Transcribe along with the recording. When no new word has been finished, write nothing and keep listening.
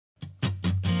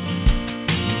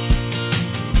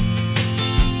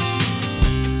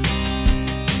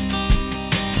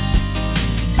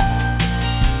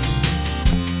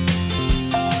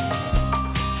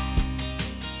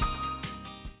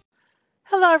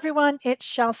everyone, it's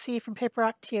Shel C from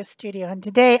PaperOcotilloStudio, and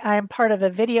today I am part of a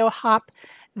video hop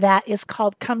that is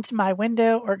called Come to My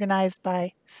Window, organized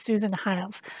by Susan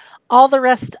Hiles. All the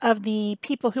rest of the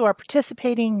people who are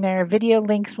participating, their video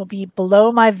links will be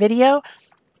below my video.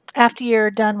 After you're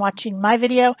done watching my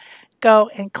video, go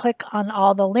and click on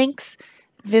all the links,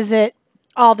 visit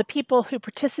all the people who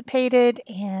participated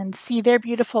and see their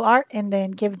beautiful art, and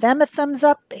then give them a thumbs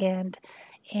up and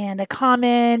a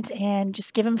comment and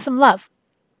just give them some love.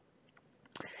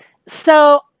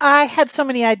 So I had so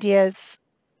many ideas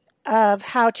of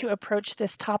how to approach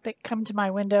this topic, Come to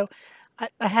My Window.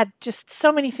 I had just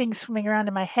so many things swimming around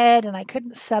in my head and I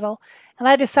couldn't settle. And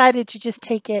I decided to just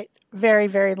take it very,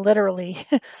 very literally,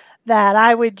 that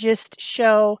I would just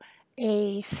show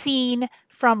a scene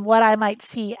from what I might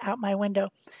see out my window.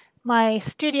 My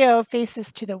studio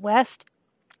faces to the west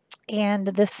and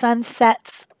the sun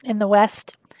sets in the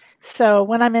west. So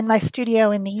when I'm in my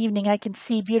studio in the evening, I can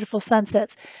see beautiful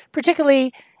sunsets,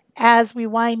 particularly as we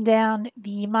wind down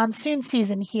the monsoon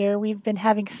season here. We've been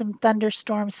having some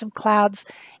thunderstorms, some clouds,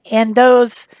 and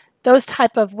those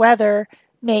type of weather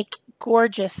make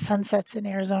gorgeous sunsets in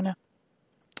Arizona.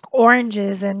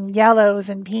 Oranges and yellows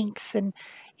and pinks and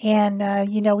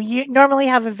you know, you normally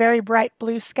have a very bright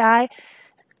blue sky.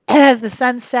 As the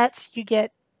sun sets, you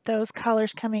get those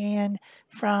colors coming in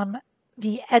from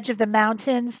the edge of the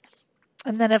mountains.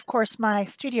 And then, of course, my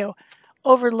studio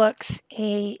overlooks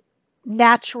a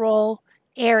natural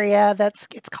area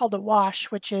it's called a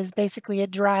wash, which is basically a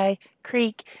dry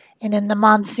creek. And in the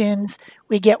monsoons,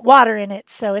 we get water in it,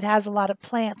 so it has a lot of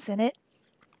plants in it.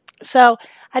 So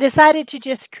I decided to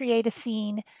just create a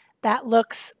scene that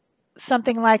looks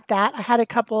something like that. I had a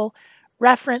couple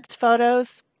reference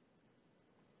photos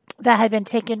that had been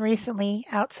taken recently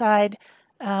outside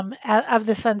of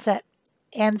the sunset.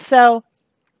 And so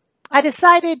I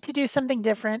decided to do something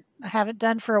different. I haven't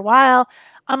done for a while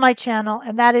on my channel,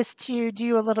 and that is to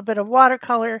do a little bit of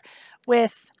watercolor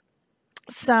with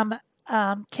some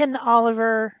Ken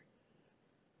Oliver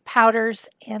powders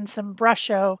and some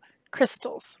Brusho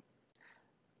crystals.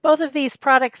 Both of these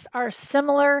products are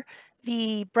similar.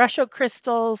 The Brusho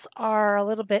crystals are a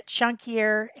little bit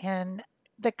chunkier and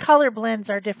the color blends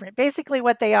are different. Basically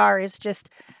what they are is just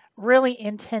really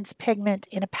intense pigment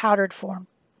in a powdered form.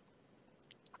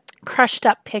 Crushed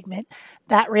up pigment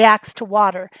that reacts to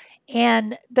water.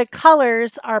 And the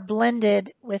colors are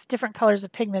blended with different colors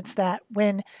of pigments that,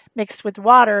 when mixed with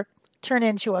water, turn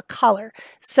into a color.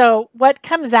 So what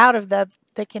comes out of the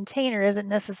container isn't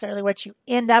necessarily what you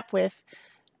end up with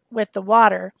the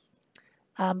water.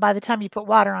 By the time you put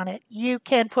water on it, you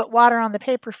can put water on the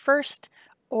paper first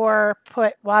or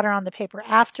put water on the paper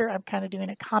after. I'm kind of doing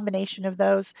a combination of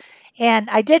those. And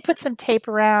I did put some tape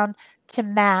around to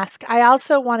mask. I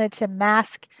also wanted to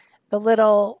mask the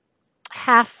little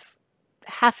half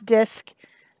disc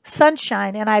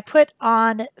sunshine, and I put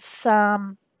on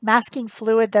some masking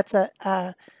fluid that's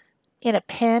in a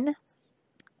pen,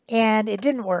 and it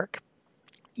didn't work.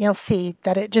 You'll see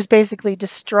that it just basically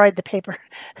destroyed the paper.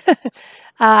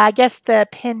 I guess the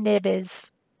pen nib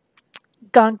is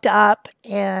gunked up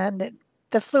and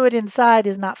the fluid inside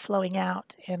is not flowing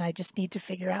out, and I just need to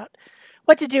figure out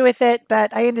what to do with it,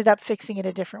 but I ended up fixing it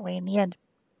a different way in the end.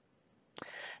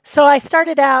 So I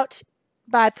started out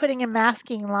by putting a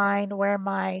masking line where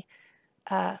my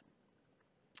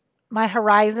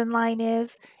horizon line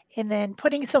is, and then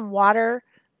putting some water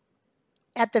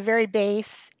at the very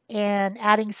base and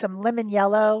adding some lemon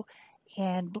yellow,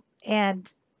 and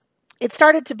it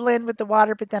started to blend with the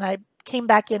water, but then I came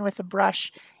back in with a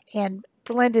brush and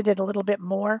blended it a little bit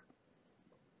more.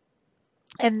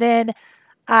 And then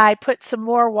I put some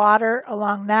more water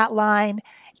along that line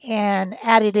and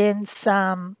added in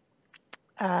some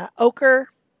ochre,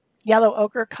 yellow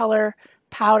ochre color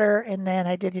powder, and then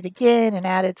I did it again and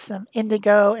added some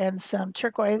indigo and some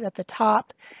turquoise at the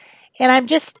top. And I'm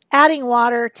just adding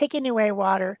water, taking away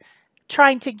water,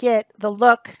 trying to get the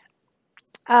look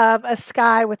of a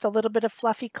sky with a little bit of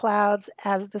fluffy clouds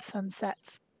as the sun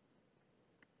sets.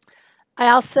 I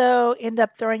also end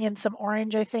up throwing in some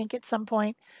orange, I think, at some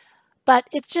point. But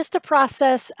it's just a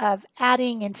process of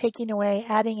adding and taking away,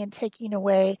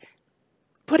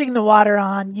 putting the water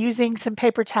on, using some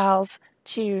paper towels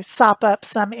to sop up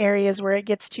some areas where it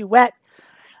gets too wet,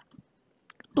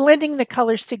 blending the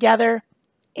colors together.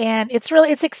 And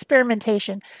it's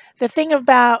experimentation. The thing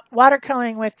about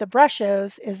watercoloring with the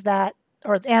Brushos is that,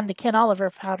 and the Ken Oliver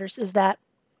powders, is that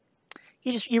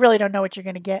you really don't know what you're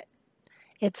going to get.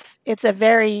 It's a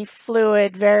very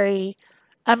fluid, very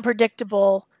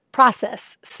unpredictable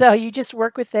process. So you just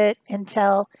work with it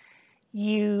until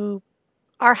you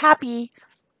are happy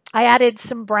I added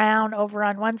some brown over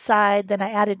on one side, then I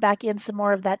added back in some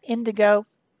more of that indigo,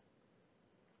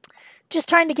 just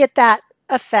trying to get that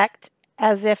effect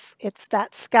as if it's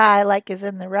that sky like is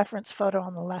in the reference photo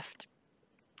on the left.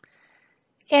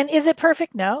 And is it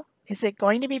perfect? No. Is it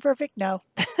going to be perfect? No.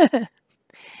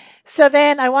 So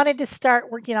then I wanted to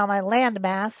start working on my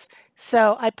landmass.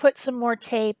 So I put some more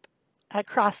tape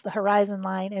across the horizon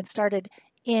line and started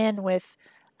in with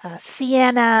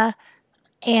sienna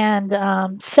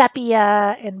and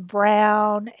sepia and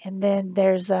brown. And then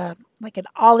there's like an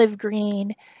olive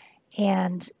green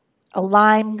and a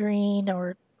lime green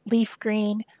or leaf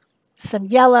green, some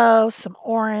yellow, some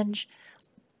orange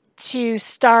to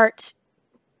start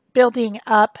building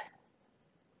up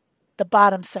the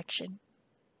bottom section.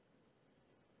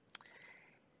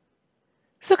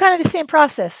 So kind of the same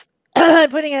process.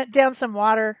 I'm putting it down some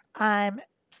water. I'm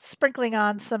sprinkling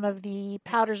on some of the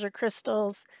powders or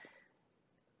crystals,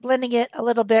 blending it a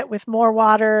little bit with more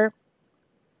water.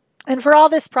 And for all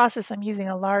this process, I'm using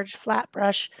a large flat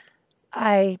brush.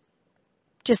 I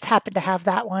just happened to have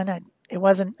that one. It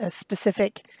wasn't a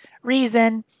specific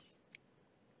reason.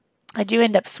 I do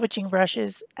end up switching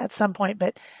brushes at some point,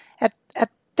 but at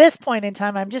this point in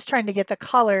time, I'm just trying to get the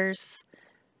colors,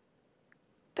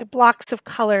 the blocks of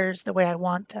colors the way I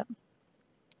want them.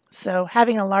 So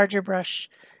having a larger brush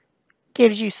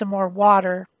gives you some more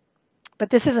water, but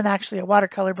this isn't actually a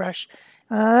watercolor brush.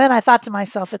 Then I thought to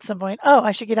myself at some point, oh,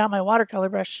 I should get out my watercolor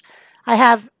brush. I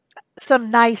have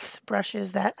some nice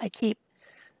brushes that I keep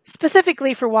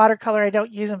specifically for watercolor. I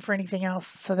don't use them for anything else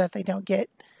so that they don't get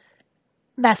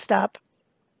messed up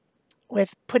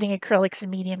with putting acrylics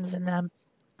and mediums in them.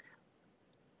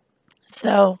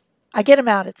 So I get them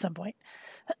out at some point.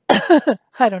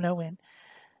 I don't know when.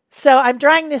 So I'm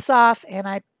drying this off and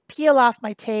I peel off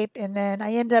my tape and then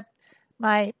I end up,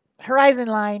 my horizon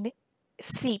line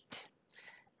seeped.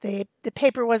 The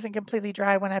paper wasn't completely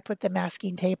dry when I put the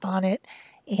masking tape on it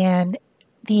and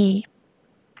the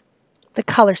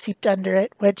color seeped under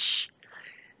it, which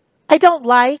I don't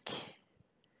like,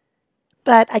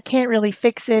 but I can't really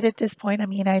fix it at this point. I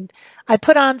mean, I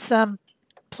put on some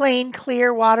plain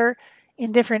clear water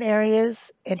in different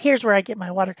areas, and here's where I get my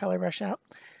watercolor brush out.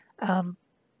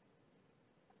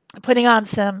 Putting on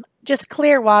some just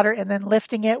clear water and then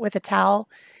lifting it with a towel.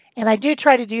 And I do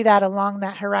try to do that along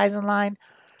that horizon line.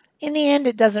 In the end,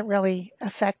 it doesn't really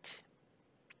affect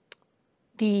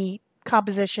the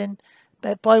composition,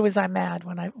 but boy, was I mad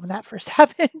when that first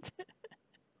happened.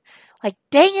 Like,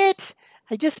 dang it!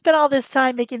 I just spent all this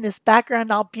time making this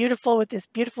background all beautiful with this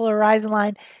beautiful horizon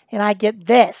line, and I get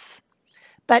this.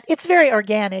 But it's very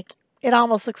organic. It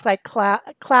almost looks like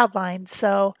cloud lines,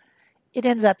 so it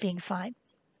ends up being fine.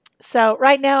 So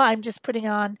right now I'm just putting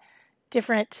on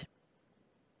different,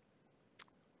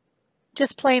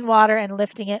 just plain water and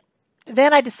lifting it.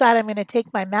 Then I decide I'm going to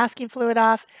take my masking fluid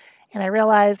off, and I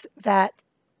realize that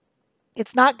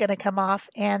it's not going to come off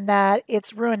and that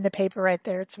it's ruined the paper right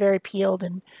there. It's very peeled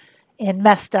and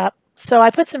messed up. So I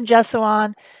put some gesso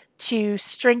on to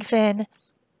strengthen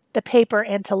the paper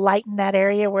and to lighten that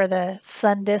area where the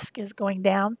sun disk is going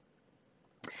down.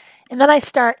 And then I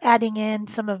start adding in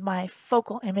some of my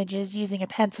focal images using a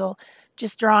pencil,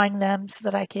 just drawing them so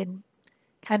that I can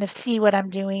kind of see what I'm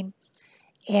doing.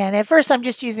 And at first I'm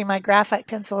just using my graphite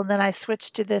pencil, and then I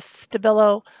switched to this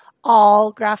Stabilo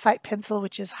all graphite pencil,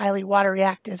 which is highly water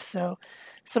reactive. So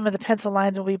some of the pencil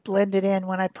lines will be blended in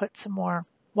when I put some more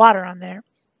water on there,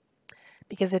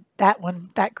 because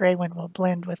that gray one will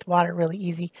blend with water really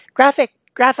easy.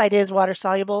 Graphite is water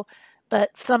soluble,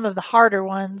 but some of the harder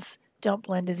ones don't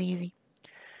blend as easy.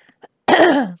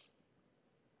 So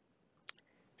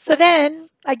then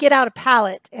I get out a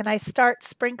palette and I start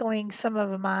sprinkling some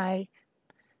of my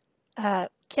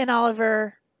Ken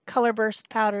Oliver Colorburst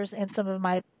powders and some of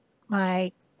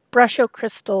my Brusho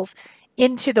crystals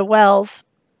into the wells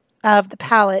of the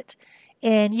palette,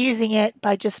 and using it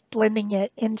by just blending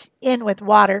it in with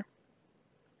water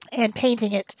and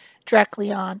painting it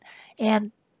directly on.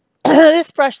 And this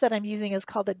brush that I'm using is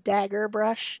called a dagger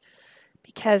brush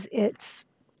because it's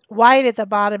wide at the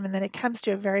bottom and then it comes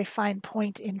to a very fine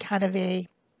point in kind of a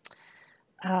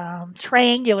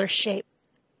triangular shape.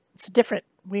 It's a different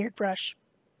weird brush.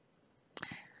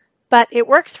 But it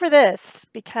works for this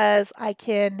because I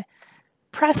can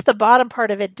press the bottom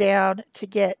part of it down to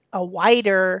get a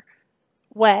wider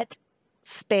wet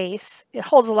space. It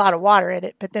holds a lot of water in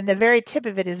it, but then the very tip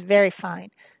of it is very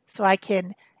fine. So I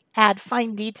can add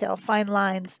fine detail, fine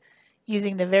lines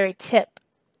using the very tip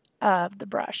of the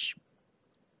brush.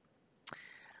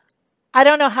 I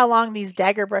don't know how long these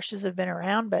dagger brushes have been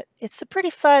around, but it's a pretty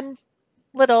fun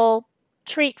little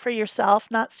treat for yourself,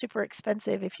 not super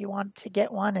expensive if you want to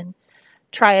get one and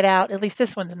try it out. At least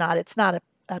this one's not. It's not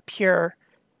a pure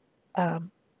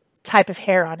type of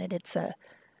hair on it. It's a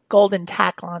golden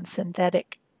tack-on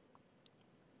synthetic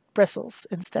bristles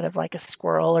instead of like a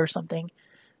squirrel or something.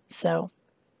 So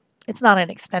it's not an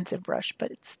expensive brush,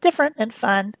 but it's different and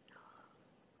fun.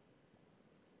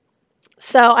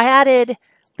 So I added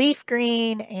leaf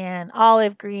green and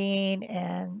olive green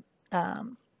and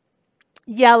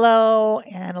yellow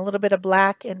and a little bit of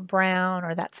black and brown,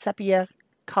 or that sepia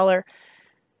color,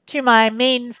 to my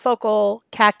main focal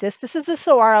cactus. This is a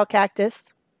saguaro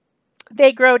cactus.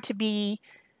 They grow to be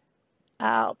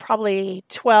probably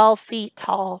 12 feet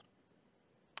tall.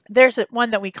 There's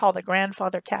one that we call the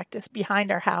grandfather cactus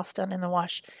behind our house down in the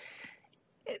wash.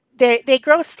 They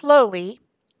grow slowly,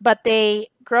 but they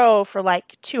grow for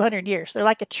like 200 years. They're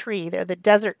like a tree. They're the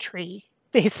desert tree,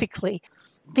 basically.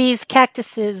 These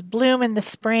cactuses bloom in the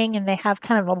spring, and they have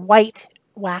kind of a white,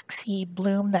 waxy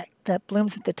bloom that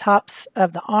blooms at the tops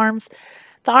of the arms.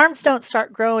 The arms don't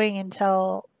start growing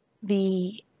until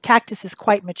the cactus is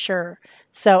quite mature.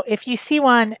 So if you see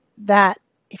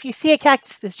a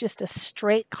cactus that's just a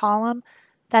straight column,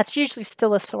 that's usually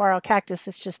still a saguaro cactus.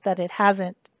 It's just that it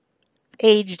hasn't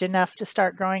aged enough to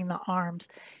start growing the arms.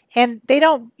 And they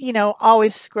don't,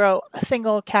 always grow a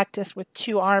single cactus with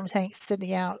two arms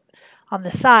sitting out on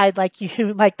the side like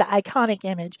like the iconic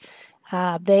image.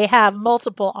 They have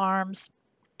multiple arms,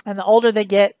 and the older they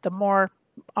get, the more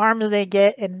arms they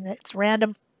get, and it's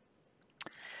random.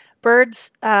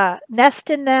 Birds nest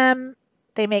in them.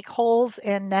 They make holes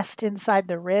and nest inside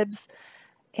the ribs.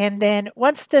 And then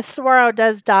once the saguaro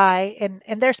does die,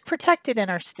 and they're protected in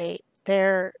our state,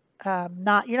 they're you're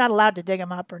not allowed to dig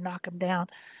them up or knock them down.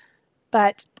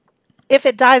 But if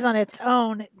it dies on its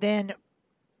own, then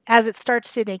as it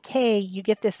starts to decay, you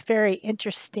get this very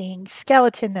interesting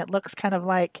skeleton that looks kind of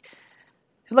like,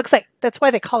 that's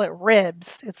why they call it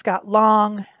ribs. It's got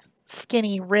long,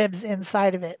 skinny ribs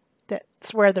inside of it.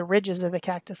 That's where the ridges of the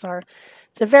cactus are.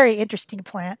 It's a very interesting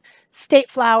plant. State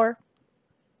flower.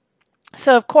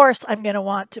 So, of course, I'm going to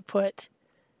want to put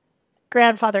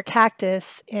grandfather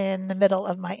cactus in the middle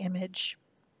of my image,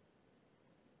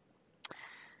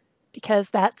 because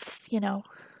that's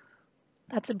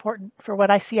important for what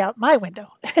I see out my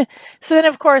window. So then,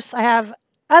 of course, I have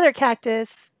other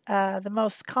cactus. The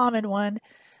most common one,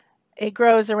 it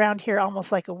grows around here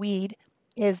almost like a weed,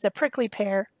 is the prickly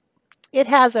pear. It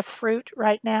has a fruit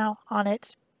right now on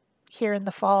it here in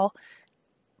the fall.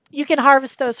 You can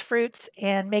harvest those fruits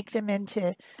and make them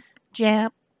into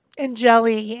jam and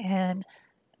jelly and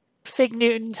fig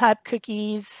Newton type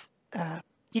cookies.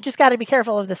 You just got to be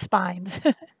careful of the spines.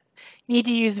 You need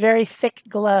to use very thick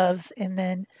gloves and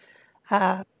then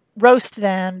roast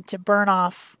them to burn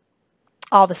off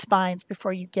all the spines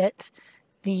before you get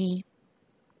the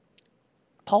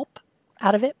pulp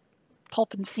out of it,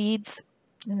 pulp and seeds,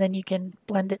 and then you can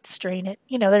blend it, strain it.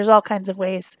 There's all kinds of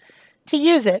ways to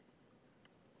use it.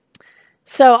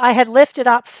 So I had lifted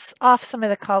off some of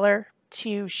the color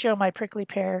to show my prickly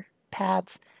pear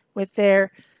pads with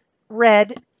their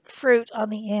red fruit on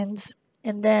the ends,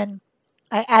 and then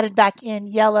I added back in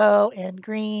yellow and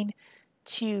green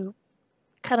to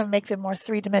kind of make them more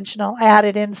three-dimensional. I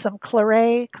added in some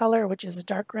claret color, which is a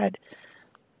dark red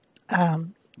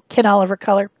Ken Oliver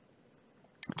color,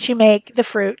 to make the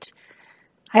fruit.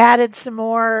 I added some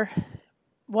more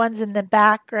ones in the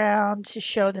background to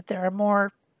show that there are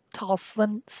more tall,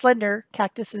 slender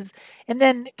cactuses. And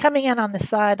then coming in on the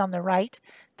side on the right,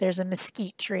 there's a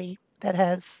mesquite tree that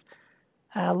has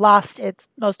lost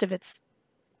most of its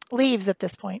leaves at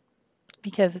this point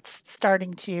because it's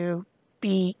starting to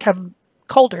become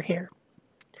colder here.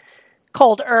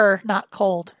 Colder, not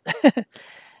cold.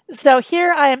 So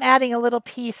here I am adding a little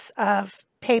piece of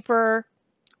paper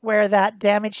where that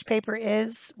damaged paper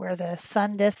is, where the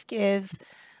sun disk is,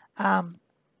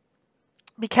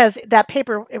 because that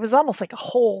paper, it was almost like a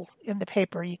hole in the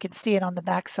paper. You can see it on the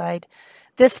backside.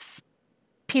 This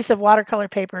piece of watercolor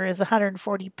paper is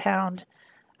 140-pound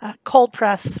cold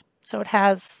press, so it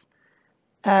has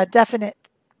definite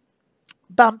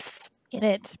bumps in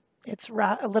it. It's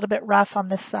a little bit rough on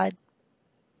this side.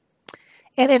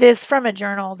 And it is from a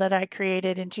journal that I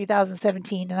created in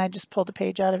 2017, and I just pulled a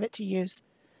page out of it to use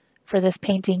for this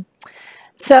painting.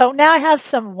 So now I have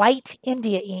some white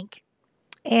India ink.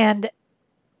 And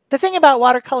the thing about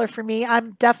watercolor for me,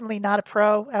 I'm definitely not a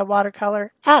pro at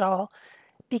watercolor at all,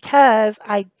 because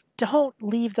I don't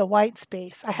leave the white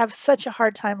space. I have such a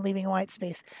hard time leaving white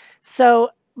space. So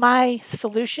my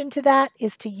solution to that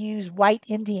is to use white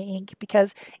India ink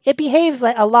because it behaves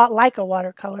like a lot like a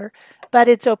watercolor, but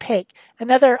it's opaque.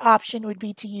 Another option would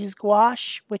be to use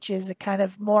gouache, which is a kind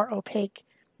of more opaque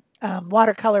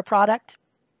watercolor product,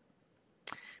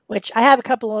 which I have a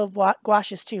couple of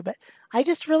gouaches too, but I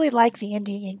just really like the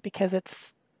India ink because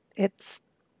it's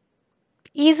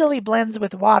easily blends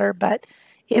with water, but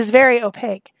is very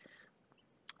opaque.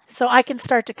 So I can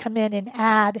start to come in and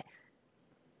add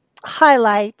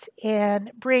highlight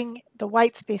and bring the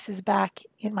white spaces back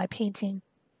in my painting.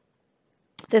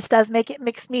 This does make it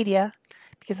mixed media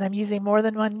because I'm using more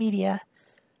than one media.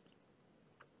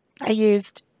 I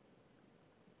used,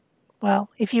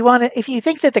 well, if you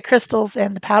think that the crystals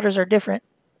and the powders are different,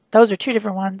 those are two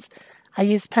different ones. I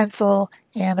used pencil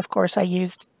and of course I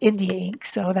used India ink,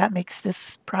 so that makes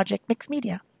this project mixed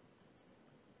media.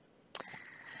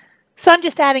 So I'm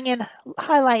just adding in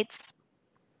highlights,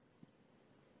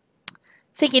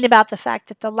 thinking about the fact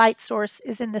that the light source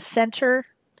is in the center.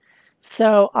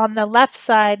 So on the left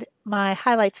side, my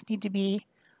highlights need to be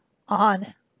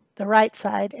on the right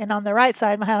side, and on the right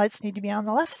side, my highlights need to be on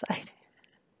the left side.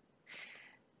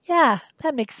 Yeah,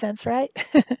 that makes sense, right?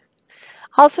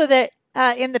 Also, that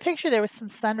in the picture there was some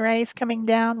sun rays coming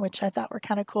down, which I thought were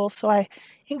kind of cool, so I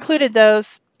included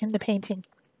those in the painting.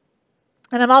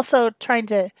 And I'm also trying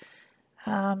to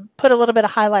put a little bit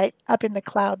of highlight up in the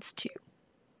clouds too.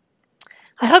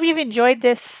 I hope you've enjoyed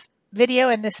this video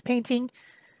and this painting.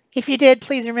 If you did,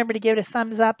 please remember to give it a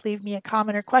thumbs up, leave me a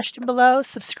comment or question below,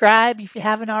 subscribe if you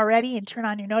haven't already, and turn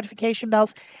on your notification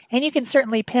bells. And you can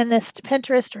certainly pin this to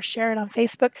Pinterest or share it on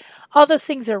Facebook. All those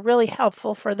things are really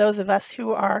helpful for those of us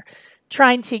who are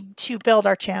trying to build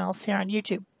our channels here on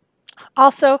YouTube.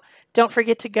 Also, don't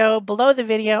forget to go below the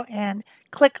video and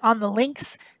click on the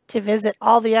links to visit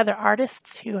all the other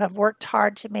artists who have worked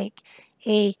hard to make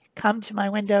a Come to My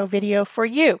Window video for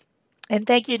you. And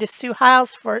thank you to Sue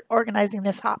Hiles for organizing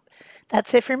this hop.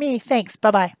 That's it for me. Thanks.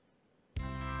 Bye-bye.